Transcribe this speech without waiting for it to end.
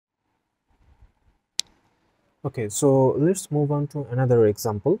Okay, so let's move on to another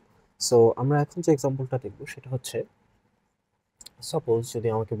example. So আমরা এখন যে এক্সাম্পলটা দেখব সেটা হচ্ছে সাপোজ যদি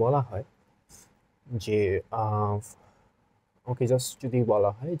আমাকে বলা হয় যে ওকে জাস্ট যদি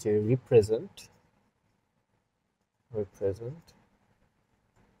বলা হয় যে represent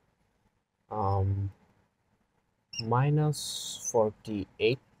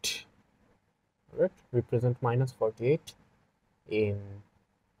 -48, right? Represent -48 in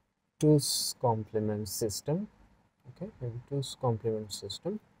 2's complement system. Okay, in 2's complement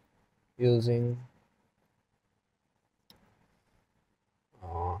system using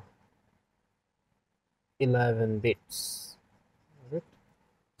 11 bits. Right?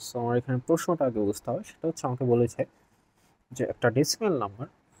 So আমার এখানে প্রশ্নটা আগে বুঝতে হবে, সেটা হচ্ছে আমাকে বলেছে যে একটা ডেসিমাল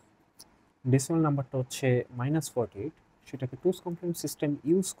নাম্বারটা হচ্ছে -48, সেটাকে টুস কমপ্লিমেন্ট সিস্টেম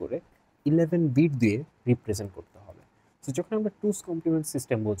ইউজ করে 11 বিট দিয়ে রিপ্রেজেন্ট করতে হবে। তো যখন আমরা টুস কমপ্লিমেন্ট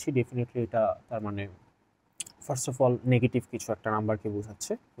সিস্টেম বলছি, ডেফিনেটলি এটা তার মানে ফার্স্ট অফ অল নেগেটিভ কিছু একটা নাম্বারকে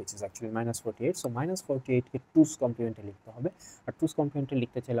বোঝাচ্ছে, হুইচ ইজ অ্যাকচুয়ালি -48। সো -48কে টুস কমপ্লিমেন্টে লিখতে হবে, আর টুস কমপ্লিমেন্টে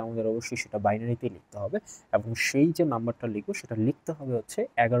লিখতে চাইলে আমাদের অবশ্যই সেটা বাইনারিতে লিখতে হবে, এবং সেই যে নাম্বারটা লিখবো সেটা লিখতে হবে হচ্ছে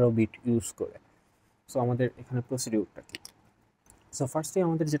 11 বিট ইউজ করে। সো আমাদের এখানে প্রসিডিউরটা কি? সো ফার্স্টে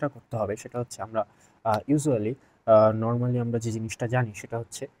আমাদের যেটা করতে হবে সেটা হচ্ছে আমরা ইউজুয়ালি নর্মালি আমরা যে জিনিসটা জানি সেটা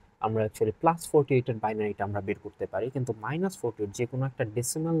হচ্ছে আমরা অ্যাকচুয়ালি +48-এর বাইনারিটা আমরা বের করতে পারি, কিন্তু -48 যে কোনো একটা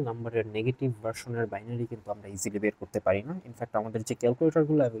ডেসিমাল নাম্বারের নেগেটিভ ভার্সনের বাইনারি কিন্তু আমরা ইজিলি বের করতে পারি না। ইনফ্যাক্ট আমাদের যে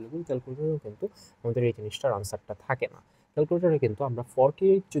ক্যালকুলেটরগুলো অ্যাভেলেবল, ক্যালকুলেটরেও কিন্তু আমাদের এই জিনিসটার আনসারটা থাকে না। ক্যালকুলেটরে কিন্তু আমরা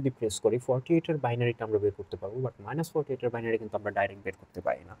 48 যদি প্রেস করি 48-এর বাইনারিটা আমরা বের করতে পারবো, বাট -48-এর বাইনারি কিন্তু আমরা ডাইরেক্ট বের করতে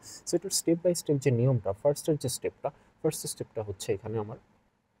পারি না। সো এটার স্টেপ বাই স্টেপ যে নিয়মটা, ফার্স্ট স্টেপটা হচ্ছে এখানে আমার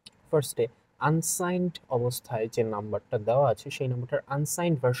ফার্স্টে আনসাইন্ড অবস্থায় যে নাম্বারটা দেওয়া আছে সেই নাম্বারটার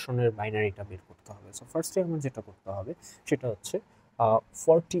আনসাইন্ড ভার্সনের বাইনারিটা বের করতে হবে। সো ফার্স্টে আমার যেটা করতে হবে সেটা হচ্ছে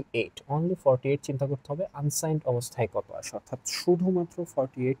 48, অনলি 48 চিন্তা করতে হবে আনসাইন্ড অবস্থায় কত আসে, অর্থাৎ শুধুমাত্র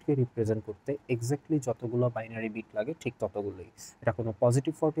 48কে রিপ্রেজেন্ট করতে এক্স্যাক্টলি যতগুলো বাইনারি বিট লাগে ঠিক ততগুলোই। এটা কোনো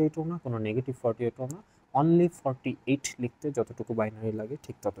পজিটিভ 48ও না, কোনো নেগেটিভ 48ও না, অনলি 48 লিখতে যতটুকু বাইনারি লাগে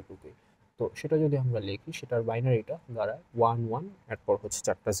ঠিক ততটুকুই। তো সেটা যদি আমরা লিখি সেটার বাইনারিটা দাঁড়ায় 11, এরপর হচ্ছে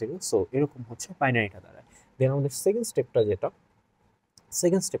 4টা 0। সো এরকম হচ্ছে বাইনারিটা দাঁড়ায়। দেন আমাদের সেকেন্ড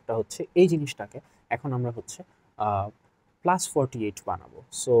স্টেপটা হচ্ছে এই জিনিসটাকে এখন আমরা হচ্ছে +48 বানাবো।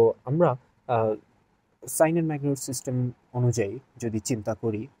 সো আমরা সাইন অ্যান্ড ম্যাগনিটিউড সিস্টেম অনুযায়ী যদি চিন্তা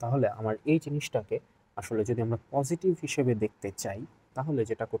করি তাহলে আমার এই জিনিসটাকে আসলে যদি আমরা পজিটিভ হিসেবে দেখতে চাই তাহলে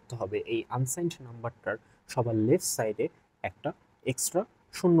যেটা করতে হবে এই আনসাইন্ড নাম্বারটার সবার লেফট সাইডে একটা এক্সট্রা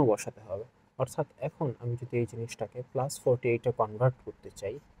শূন্য বসাতে হবে। অর্থাৎ এখন আমি যদি এই জিনিসটাকে +48-এ কনভার্ট করতে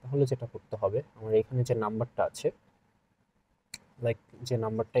চাই তাহলে যেটা করতে হবে আমার এখানে যে নাম্বারটা আছে, লাইক যে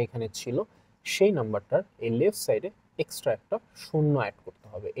নাম্বারটা এখানে ছিল সেই নাম্বারটার এই লেফট সাইডে এক্সট্রা একটা শূন্য অ্যাড করতে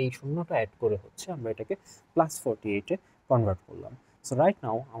হবে। এই শূন্যটা অ্যাড করে হচ্ছে আমরা এটাকে +48-এ কনভার্ট করলাম। সো রাইট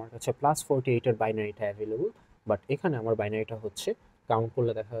নাও আমার কাছে +48-এর বাইনারিটা অ্যাভেলেবল, বাট এখানে আমার বাইনারিটা হচ্ছে কাউন্ট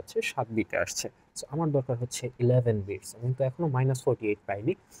করলে দেখা যাচ্ছে 7 বিটে আসছে। সো আমার দরকার হচ্ছে 11 বিটস। আমি তো এখনো -48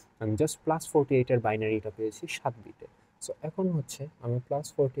 পাইনি, আমি জাস্ট +48-এর বাইনারিটা পেয়েছি 7 বিটে। সো এখন হচ্ছে আমি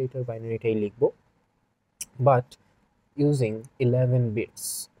 +48-এর বাইনারিটাই লিখবো, but using 11 bits.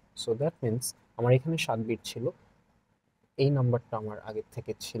 So that means আমার এখানে 7 বিট ছিল, এই নাম্বারটা আমার আগের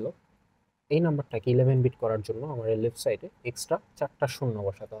থেকে ছিল, এই নাম্বারটাকে 11 বিট করার জন্য আমার লেফট সাইডে এক্সট্রা 4টা শূন্য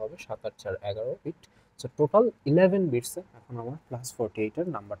বসাতে হবে, 7 আর 4 11 বিট। সো টোটাল 11 বিটসে এখন আমার +48-এর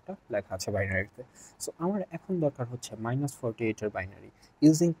নাম্বারটা লেখা আছে বাইনারিতে। সো আমার এখন দরকার হচ্ছে -48-এর বাইনারি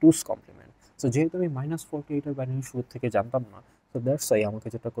ইউজিং টুস কমপ্লিমেন্ট। সো যেহেতু আমি -48-এর বাইনারি শুরু থেকে জানতাম না, তো দ্যাটস ওয়াই আমাকে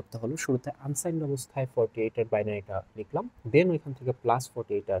যেটা করতে হলো শুরুতে আনসাইন্ড অবস্থায় 48-এর বাইনারিটা লিখলাম, দেন ওইখান থেকে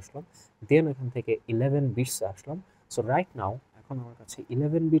 +48-এ আসলাম, দেন ওইখান থেকে 11 বিটসে আসলাম। সো রাইট নাও এখন আমার কাছে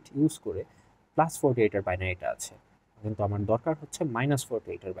 11 বিট ইউজ করে +48-এর বাইনারিটা আছে, কিন্তু আমার দরকার হচ্ছে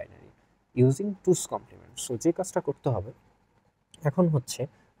 -48-এর বাইনারি ইউজিং টুস কমপ্লিমেন্ট। সো যে কাজটা করতে হবে এখন হচ্ছে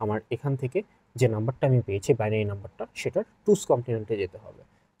আমার এখান থেকে যে নাম্বারটা আমি পেয়েছি বাইনারি নাম্বারটা, সেটার টুস কমপ্লিমেন্টে যেতে হবে।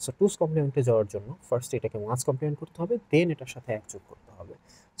 সো টুস কমপ্লিমেন্টে যাওয়ার জন্য ফার্স্ট এটাকে ওয়ান্স কমপ্লিমেন্ট করতে হবে, দেন এটার সাথে এক যোগ করতে হবে।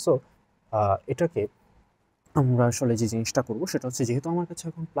 সো এটাকে আমরা আসলে যে জিনিসটা করবো সেটা হচ্ছে যেহেতু আমার কাছে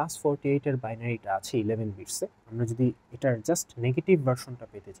এখন +48-এর বাইনারিটা আছে 11 বিটসে, আমরা যদি এটার জাস্ট নেগেটিভ ভার্সনটা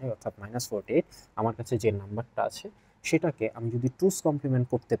পেতে চাই অর্থাৎ -48, আমার কাছে যে নাম্বারটা আছে সেটাকে আমি যদি টুস কমপ্লিমেন্ট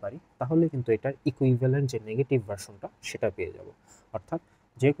করতে পারি তাহলে কিন্তু এটার ইকুইভ্যালেন্ট যে নেগেটিভ ভার্সনটা সেটা পেয়ে যাব। অর্থাৎ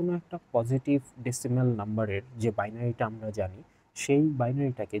যে কোনো একটা পজিটিভ ডেসিমাল নাম্বারের যে বাইনারিটা আমরা জানি সেই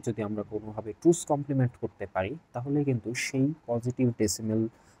বাইনারিটাকে যদি আমরা কোনোভাবে টুস কমপ্লিমেন্ট করতে পারি তাহলে কিন্তু সেই পজিটিভ ডেসিমাল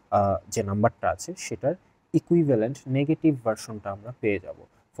যে নাম্বারটা আছে সেটার ইকুইভ্যালেন্ট নেগেটিভ ভার্সনটা আমরা পেয়ে যাব।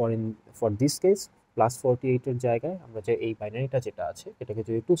 ফর দিস কেস +48 এর জায়গায় আমরা যে এই বাইনারিটা যেটা আছে এটাকে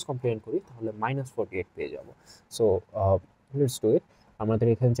যদি 2's কমপ্লিমেন্ট করি তাহলে -48 পেয়ে যাব। So let's do it. আমাদের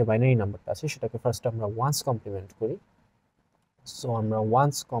এখানে যে বাইনারি নাম্বারটা আছে সেটাকে ফার্স্ট আমরা 1's কমপ্লিমেন্ট করি। সো আমরা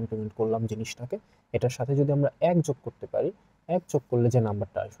 1's কমপ্লিমেন্ট করলাম জিনিসটাকে, এটার সাথে যদি আমরা 1 যোগ করতে পারি, 1 যোগ করলে যে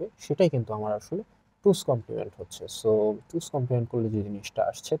নাম্বারটা আসবে সেটাই কিন্তু আমার আসলে 2's কমপ্লিমেন্ট হচ্ছে। সো 2's কমপ্লিমেন্ট করলে যে জিনিসটা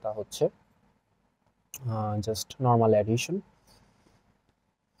আসছে তা হচ্ছে just normal addition.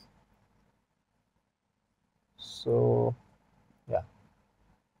 So yeah,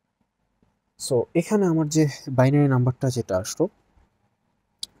 so এখানে আমার যে বাইনারি নাম্বারটা যেটা আসলো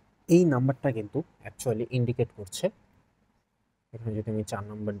এই নাম্বারটা কিন্তু অ্যাকচুয়ালি ইন্ডিকেট করছে, এখানে যদি আমি 4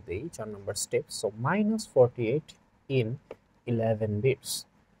 নাম্বার দেই, 4 number step, so -48 in 11 bits.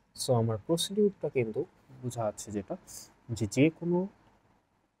 So আমার প্রসিডিউরটা কিন্তু বোঝা যাচ্ছে যেটা, যে কোনো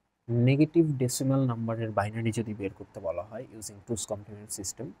নেগেটিভ ডেসিমাল নাম্বারের বাইনারি যদি বের করতে বলা হয় ইউজিং 2's কমপ্লিমেন্ট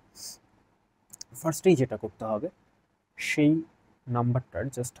সিস্টেম, ফার্স্টেই যেটা করতে হবে সেই নাম্বারটার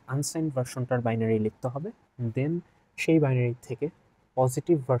জাস্ট আনসাইন্ড ভার্সনটার বাইনারি লিখতে হবে, দেন সেই বাইনারি থেকে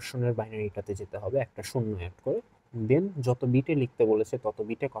পজিটিভ ভার্সনের বাইনারিটাতে যেতে হবে একটা শূন্য অ্যাড করে, দেন যত বিটে লিখতে বলেছে তত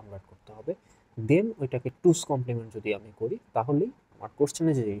বিটে কনভার্ট করতে হবে, দেন ওইটাকে 2's কমপ্লিমেন্ট যদি আমি করি তাহলেই আমার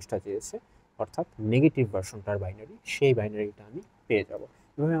কোশ্চেনে যে জিনিসটা চেয়েছে অর্থাৎ নেগেটিভ ভার্সনটার বাইনারি, সেই বাইনারিটা আমি পেয়ে যাব।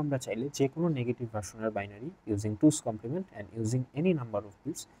 এভাবে আমরা চাইলে যে কোনো নেগেটিভ ভার্সনের binary using 2's complement and using any number of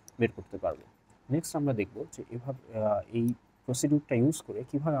bits বের করতে পারবো। নেক্সট আমরা দেখব যে এভাবে এই প্রসিডিউরটা ইউজ করে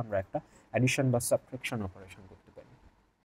কিভাবে আমরা একটা অ্যাডিশন বা সাবট্রাকশন অপারেশন করতে